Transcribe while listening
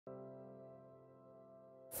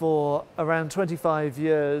For around 25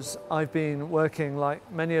 years, I've been working, like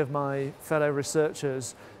many of my fellow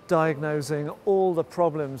researchers, diagnosing all the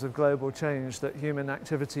problems of global change that human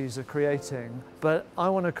activities are creating. But I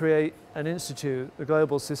want to create an institute, the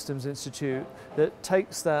Global Systems Institute, that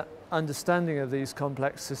takes that understanding of these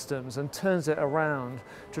complex systems and turns it around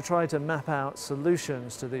to try to map out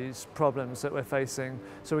solutions to these problems that we're facing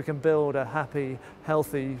so we can build a happy,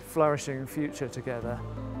 healthy, flourishing future together.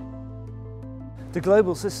 The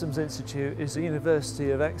Global Systems Institute is the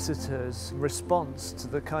University of Exeter's response to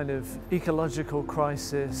the kind of ecological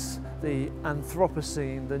crisis, the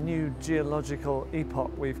Anthropocene, the new geological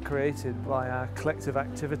epoch we've created by our collective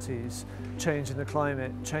activities, changing the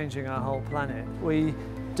climate, changing our whole planet. We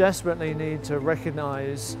desperately need to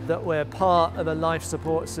recognise that we're part of a life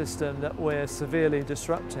support system that we're severely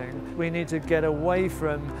disrupting. We need to get away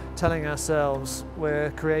from telling ourselves we're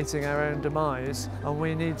creating our own demise, and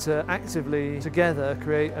we need to actively together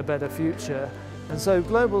create a better future. And so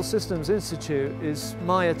Global Systems Institute is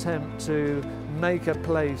my attempt to make a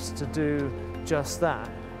place to do just that.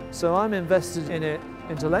 So I'm invested in it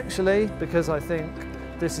intellectually because I think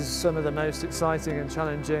this is some of the most exciting and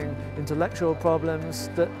challenging intellectual problems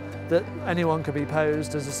that anyone could be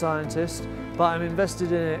posed as a scientist. But I'm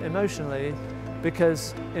invested in it emotionally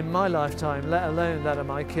because in my lifetime, let alone that of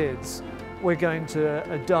my kids, we're going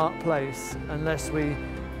to a dark place unless we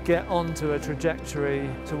get onto a trajectory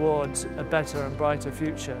towards a better and brighter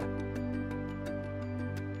future.